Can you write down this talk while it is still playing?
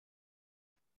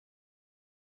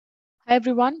Hi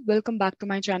everyone, welcome back to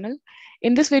my channel.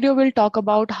 In this video, we'll talk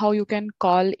about how you can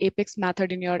call Apex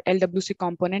method in your LWC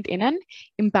component in an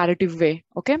imperative way.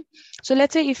 Okay, so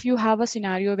let's say if you have a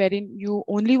scenario wherein you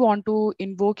only want to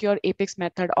invoke your Apex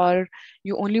method or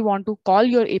you only want to call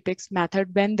your Apex method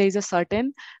when there is a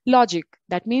certain logic.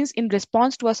 That means in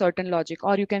response to a certain logic,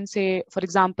 or you can say, for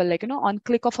example, like, on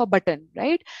click of a button,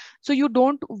 right? So you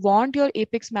don't want your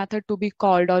Apex method to be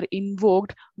called or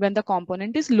invoked when the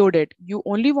component is loaded. You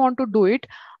only want to do it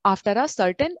after a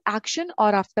certain action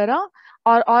or after a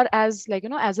or as like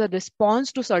as a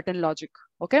response to certain logic.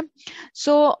 Okay,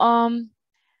 so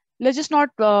let's just not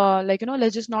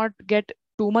let's just not get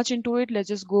too much into it. Let's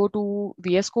just go to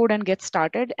VS Code and get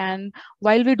started, and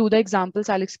while we do the examples,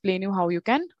 I'll explain you how you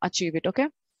can achieve it. Okay,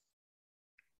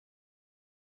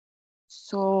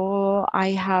 so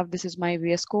I have, this is my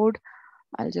VS Code.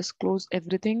 I'll just close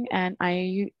everything and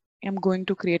I am going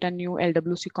to create a new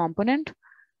LWC component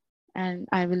and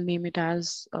I will name it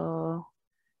as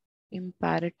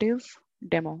imperative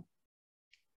demo.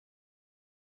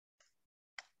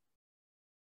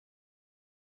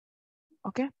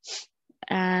 Okay,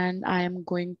 and I am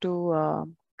going to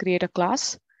create a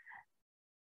class.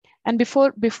 And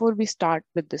before we start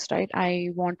with this, right, I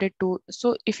wanted to,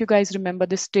 so if you guys remember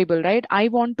this table, right, I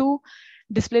want to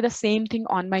display the same thing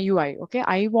on my UI. Okay,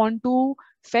 I want to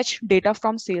fetch data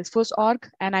from Salesforce org,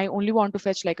 and I only want to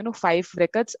fetch 5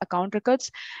 records, account records,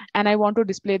 and I want to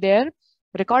display their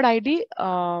record ID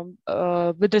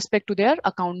with respect to their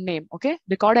account name. Okay,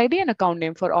 record ID and account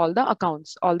name for all the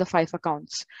accounts, all the 5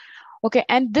 accounts. Okay,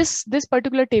 and this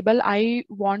particular table I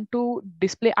want to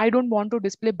display, I don't want to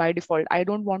display by default. I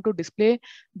don't want to display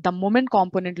the moment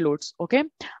component loads. Okay,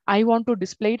 I want to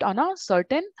display it on a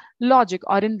certain logic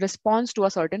or in response to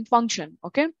a certain function.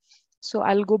 Okay, so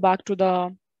I'll go back to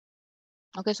the,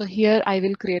 okay, so here I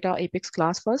will create a Apex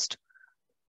class first.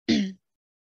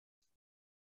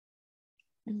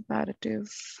 Imperative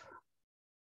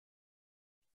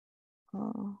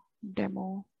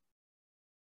demo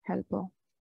helper.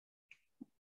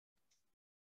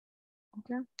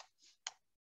 Okay,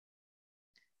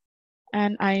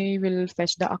 and I will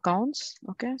fetch the accounts.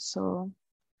 Okay, so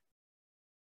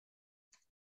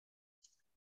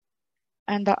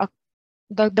and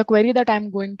the query that I'm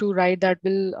going to write, that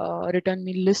will return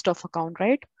me list of account,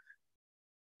 right?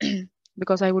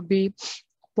 Because I would be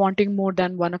wanting more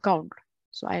than one account.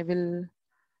 So I will,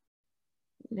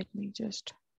 let me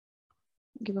just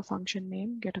give a function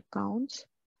name, get accounts,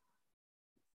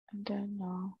 and then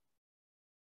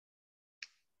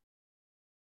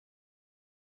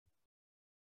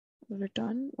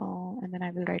return, and then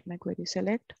I will write my query,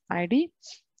 select ID,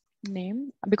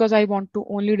 name, because I want to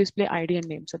only display ID and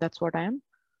name. So that's what I am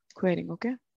querying.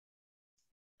 Okay,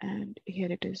 and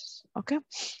here it is. Okay,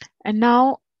 and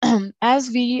now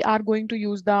as we are going to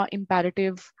use the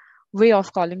imperative way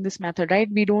of calling this method, right,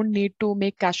 we don't need to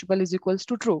make cacheable is equals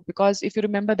to true, because if you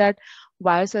remember that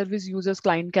wire service uses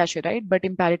client cache, right, but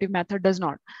imperative method does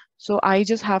not. So I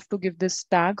just have to give this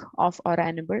tag of aura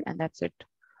enabled, and that's it,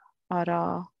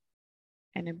 aura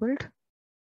enabled.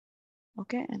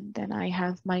 Okay, and then I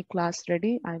have my class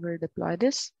ready. I will deploy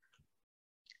this,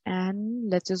 and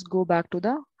let's just go back to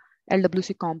the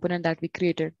LWC component that we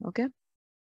created. Okay,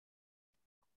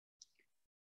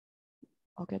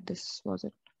 okay, this was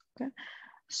it. Okay,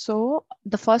 so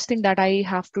the first thing that I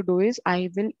have to do is I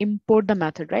will import the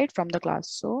method, right, from the class.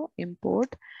 So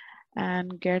import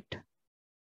and get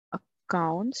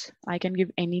accounts. I can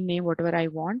give any name, whatever I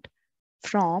want,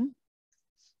 from,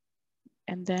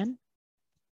 and then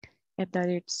at the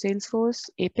rate Salesforce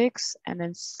Apex, and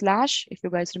then slash, if you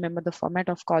guys remember the format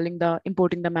of calling the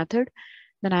importing the method,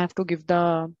 then I have to give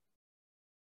the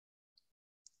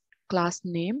class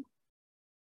name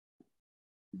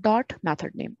dot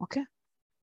method name. Okay,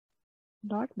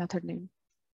 dot method name.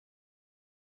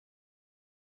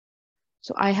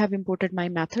 So I have imported my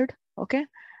method. Okay,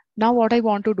 now what I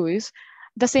want to do is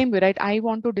the same way, right? I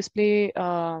want to display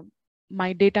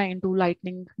my data into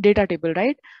Lightning data table,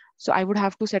 right? So I would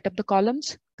have to set up the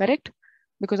columns, correct?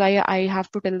 Because I have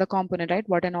to tell the component, right,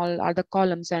 what and all are the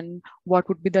columns and what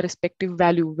would be the respective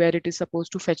value where it is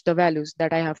supposed to fetch the values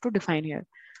that I have to define here.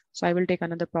 So I will take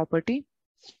another property.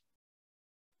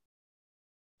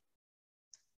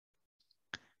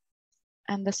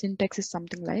 And the syntax is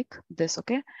something like this.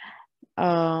 Okay,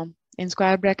 in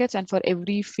square brackets, and for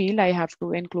every field I have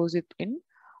to enclose it in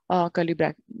curly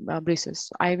braces.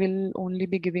 I will only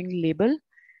be giving label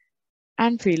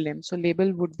and field name. So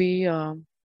label would be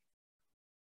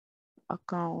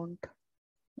account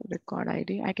record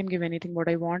ID. I can give anything what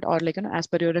I want, or as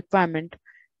per your requirement,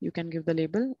 you can give the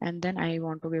label, and then I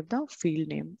want to give the field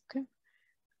name. Okay,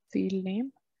 field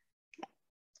name,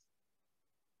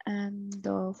 and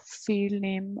the field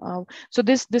name. So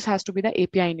this has to be the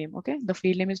API name. Okay, the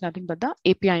field name is nothing but the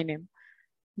API name.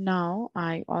 Now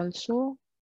I also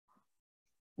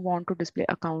want to display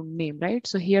account name, right?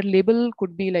 So here label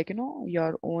could be like,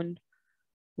 your own,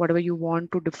 whatever you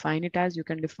want to define it as, you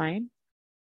can define,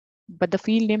 but the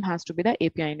field name has to be the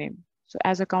API name. So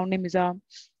as account name is a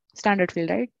standard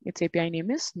field, right? Its API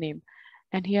name is name.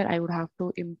 And here I would have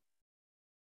to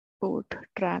import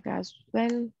track as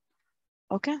well.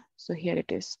 Okay, so here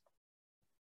it is.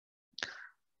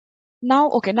 Now,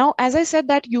 okay, now as I said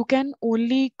that you can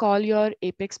only call your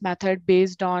Apex method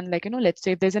based on like, let's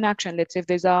say if there's an action, let's say if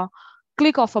there's a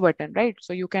click of a button, right?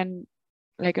 So you can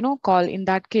like, call in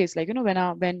that case, like, when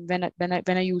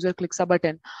a user clicks a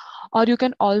button, or you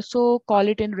can also call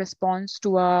it in response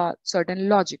to a certain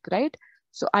logic, right?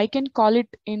 So I can call it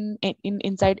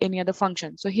inside any other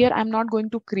function. So here I'm not going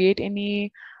to create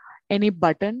any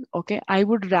button. Okay, I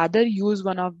would rather use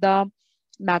one of the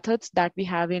methods that we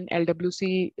have in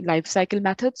LWC lifecycle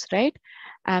methods, right?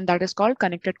 And that is called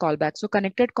connected callback. So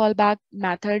connected callback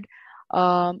method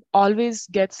always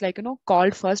gets like,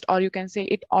 called first, or you can say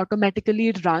it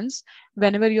automatically runs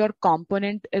whenever your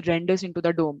component renders into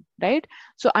the DOM, right?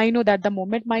 So I know that the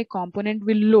moment my component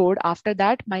will load, after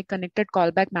that my connected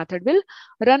callback method will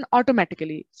run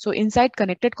automatically. So inside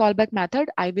connected callback method,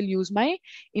 I will use my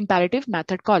imperative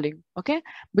method calling, okay?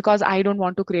 Because I don't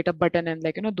want to create a button and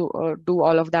like, do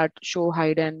all of that show,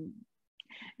 hide, and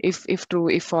if true,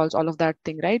 if false, all of that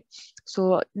thing, right?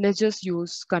 So let's just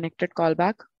use connected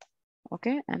callback.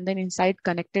 Okay, and then inside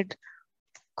connected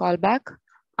callback,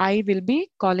 I will be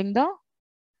calling the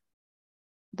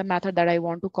method that I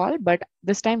want to call, but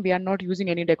this time we are not using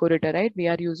any decorator, right? We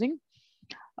are using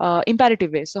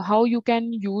imperative way. So how you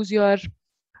can use your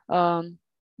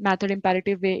method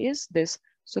imperative way is this.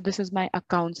 So this is my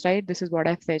accounts, right? This is what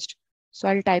I fetched. So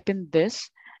I'll type in this,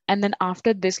 and then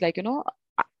after this, like,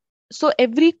 so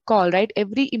every call, right?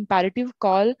 Every imperative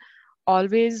call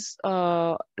always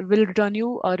will return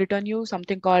you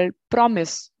something called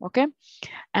promise. Okay,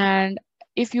 and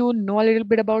if you know a little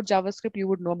bit about JavaScript, you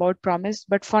would know about promise,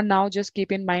 but for now just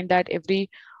keep in mind that every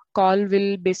call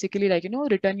will basically like,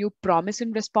 return you promise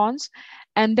in response,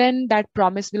 and then that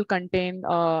promise will contain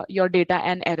your data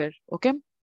and error. Okay,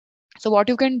 so what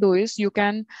you can do is you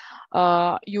can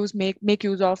make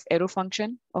use of arrow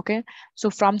function. Okay, so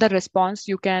from the response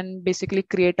you can basically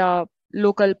create a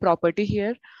local property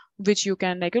here, which you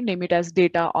can like name it as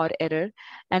data or error.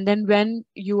 And then when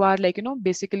you are like,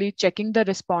 basically checking the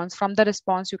response, from the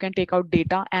response you can take out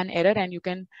data and error, and you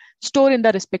can store in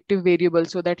the respective variable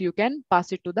so that you can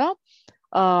pass it to the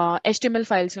HTML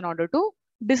files in order to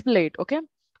display it. Okay,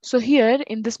 so here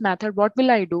in this method, what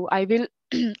will I do? I will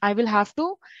I will have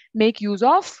to make use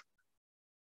of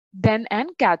then and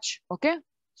catch. Okay,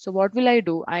 so what will I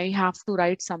do? I have to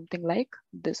write something like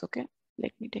this. Okay,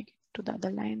 let me take it to the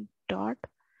other line, dot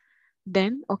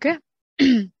then. Okay,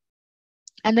 and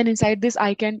then inside this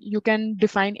you can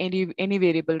define any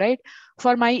variable, right?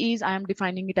 For my ease, I am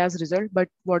defining it as result, but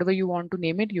whatever you want to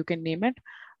name it, you can name it.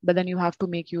 But then you have to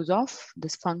make use of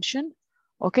this function,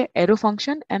 okay, arrow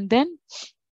function, and then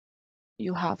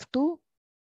you have to,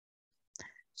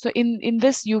 so in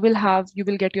this you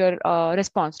will get your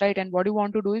response, right? And what you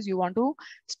want to do is you want to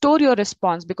store your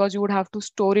response, because you would have to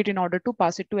store it in order to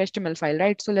pass it to HTML file,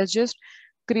 right? So let's just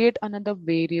create another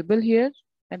variable here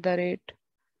at the rate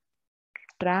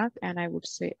track, and I would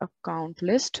say account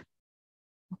list.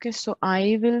 Okay, so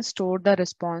I will store the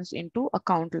response into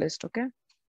account list. Okay,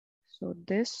 so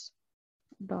this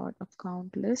dot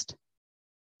account list,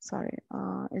 sorry,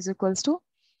 is equals to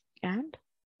and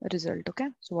result. Okay,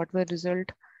 so whatever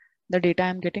result, the data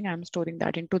I'm getting, I'm storing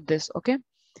that into this. Okay,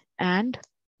 and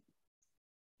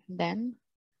then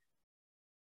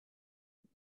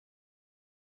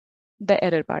the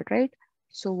error part, right?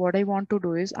 So what I want to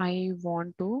do is I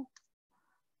want to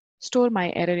store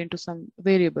my error into some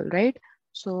variable, right?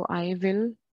 So I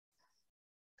will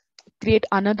create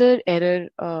another error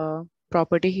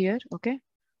property here, okay,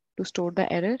 to store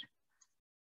the error.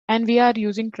 And we are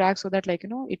using track so that like,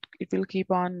 it will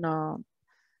keep on,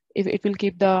 it will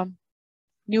keep the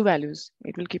new values.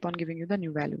 It will keep on giving you the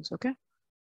new values, okay?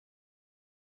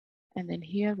 And then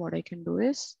here, what I can do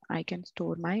is I can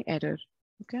store my error,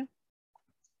 okay?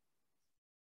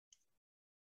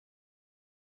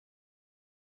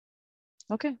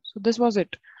 Okay, so this was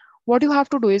it. What you have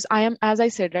to do is as I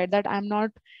said, right, that I'm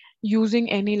not using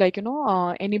any like,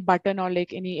 any button or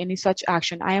like any such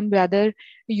action. I am rather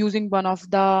using one of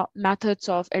the methods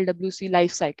of LWC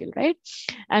lifecycle, right?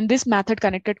 And this method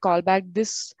connected callback,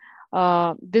 this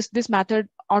method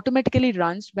automatically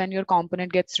runs when your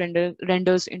component gets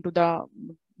renders into the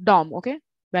DOM. Okay,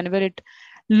 whenever it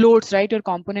loads, right, your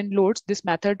component loads, this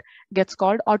method gets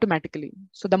called automatically.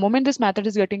 So the moment this method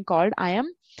is getting called, I am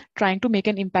trying to make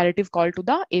an imperative call to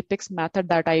the Apex method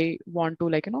that I want to,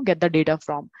 like, get the data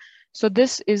from. So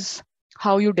this is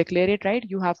how you declare it, right?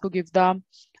 You have to give the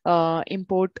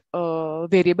import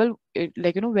variable,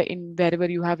 like, in wherever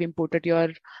you have imported your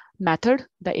method,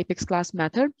 the Apex class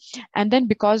method. And then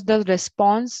because the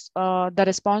response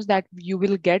that you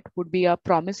will get would be a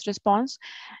promise response.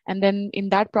 And then in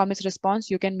that promise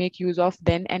response, you can make use of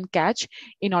then and catch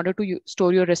in order to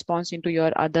store your response into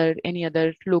your any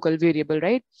other local variable,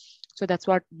 right? So that's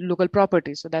what local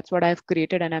properties. So that's what I've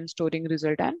created, and I'm storing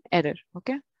result and error.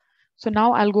 Okay. So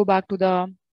now I'll go back to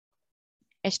the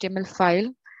HTML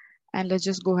file, and let's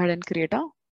just go ahead and create a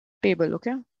table.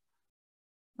 Okay.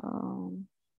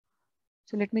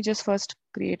 So let me just first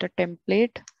create a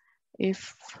template.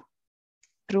 If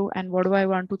true, and what do I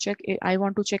want to check? I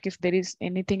want to check if there is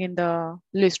anything in the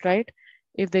list, right?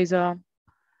 If there's a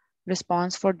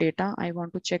response for data, I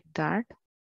want to check that.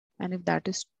 And if that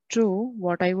is true,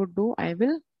 what I would do, I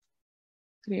will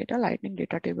create a lightning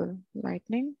data table.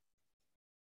 Lightning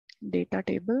data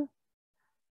table.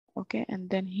 Okay, and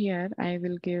then here I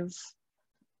will give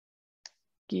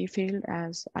key field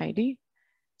as ID,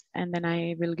 and then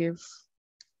I will give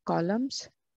columns,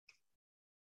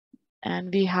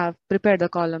 and we have prepared the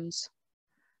columns,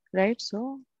 right?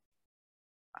 So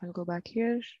I'll go back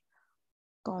here,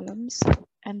 columns,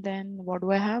 and then what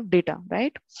do I have? Data,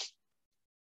 right?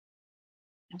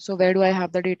 So where do I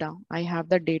have the data? I have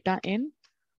the data in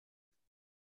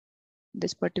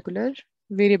this particular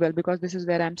variable, because this is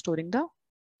where I'm storing the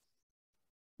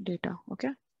data. Okay,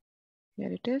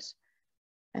 here it is.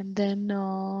 And then,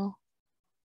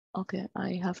 okay,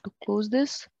 I have to close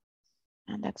this,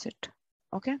 and that's it.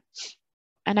 Okay.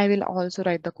 And I will also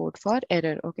write the code for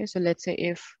error. Okay, so let's say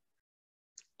if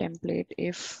template,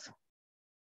 if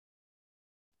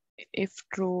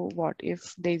true, what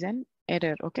if there's an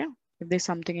error? Okay, if there's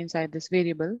something inside this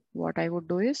variable, what I would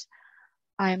do is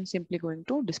I am simply going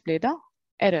to display the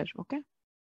error. Okay,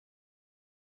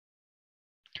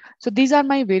 so these are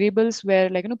my variables where,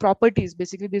 like, properties.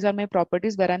 Basically, these are my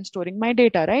properties where I'm storing my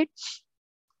data, right?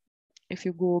 If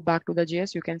you go back to the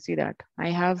JS, you can see that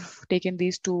I have taken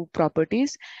these two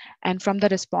properties, and from the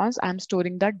response, I'm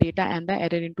storing the data and the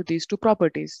error into these two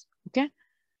properties. Okay.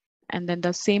 And then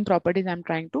the same properties I'm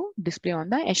trying to display on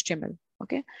the HTML.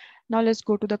 Okay. Now let's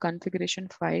go to the configuration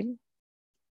file.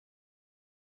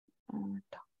 And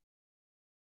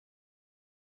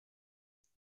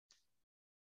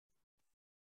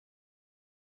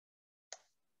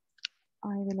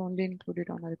I will only include it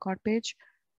on a record page.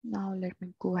 Now let me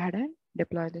go ahead and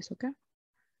deploy this. Okay.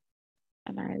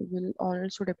 And I will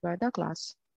also deploy the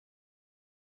class.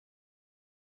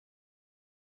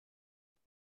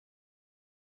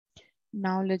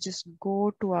 Now let's just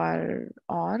go to our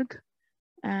org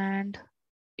and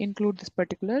include this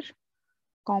particular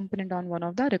component on one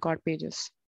of the record pages.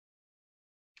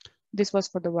 This was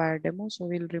for the wire demo, so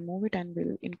we'll remove it and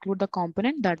we'll include the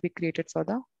component that we created for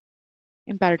the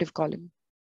imperative calling.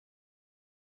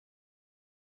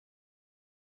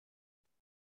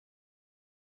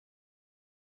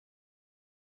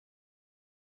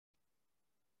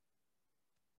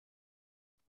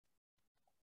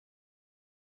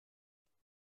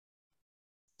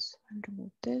 So I'll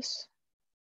remove this.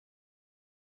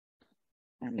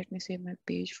 And let me save my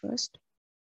page first.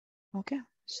 Okay,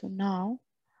 so now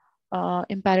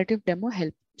imperative demo,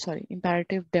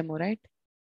 right?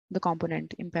 The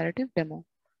component imperative demo.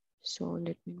 So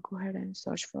let me go ahead and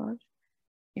search for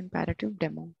imperative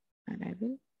demo, and I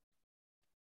will.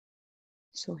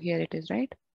 So here it is,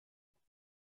 right?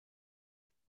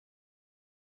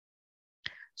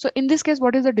 So in this case,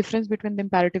 what is the difference between the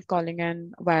imperative calling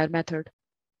and wire method?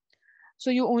 So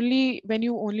when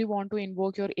you only want to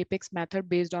invoke your Apex method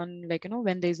based on, like,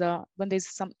 when there's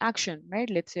some action, right?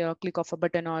 Let's say a click of a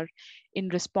button or in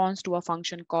response to a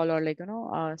function call, or, like,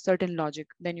 certain logic,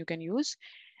 then you can use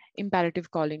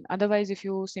imperative calling. Otherwise, if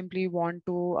you simply want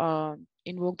to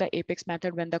invoke the Apex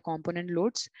method when the component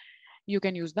loads, you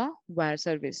can use the wire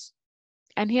service.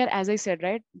 And here, as I said,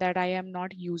 right, that I am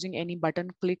not using any button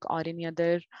click or any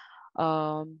other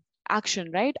um,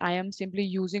 action, right? I am simply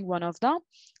using one of the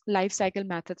lifecycle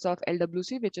methods of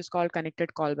LWC, which is called connected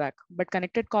callback. But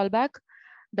connected callback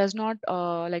does not,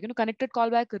 connected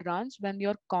callback runs when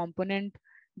your component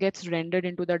gets rendered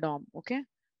into the DOM. Okay.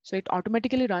 So it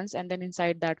automatically runs, and then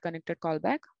inside that connected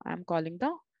callback, I'm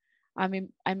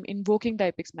invoking the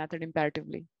Apex method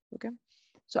imperatively. Okay.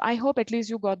 So I hope at least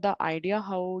you got the idea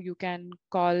how you can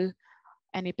call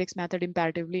an Apex method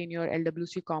imperatively in your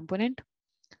LWC component.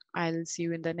 I'll see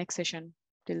you in the next session.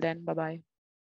 Till then, bye-bye.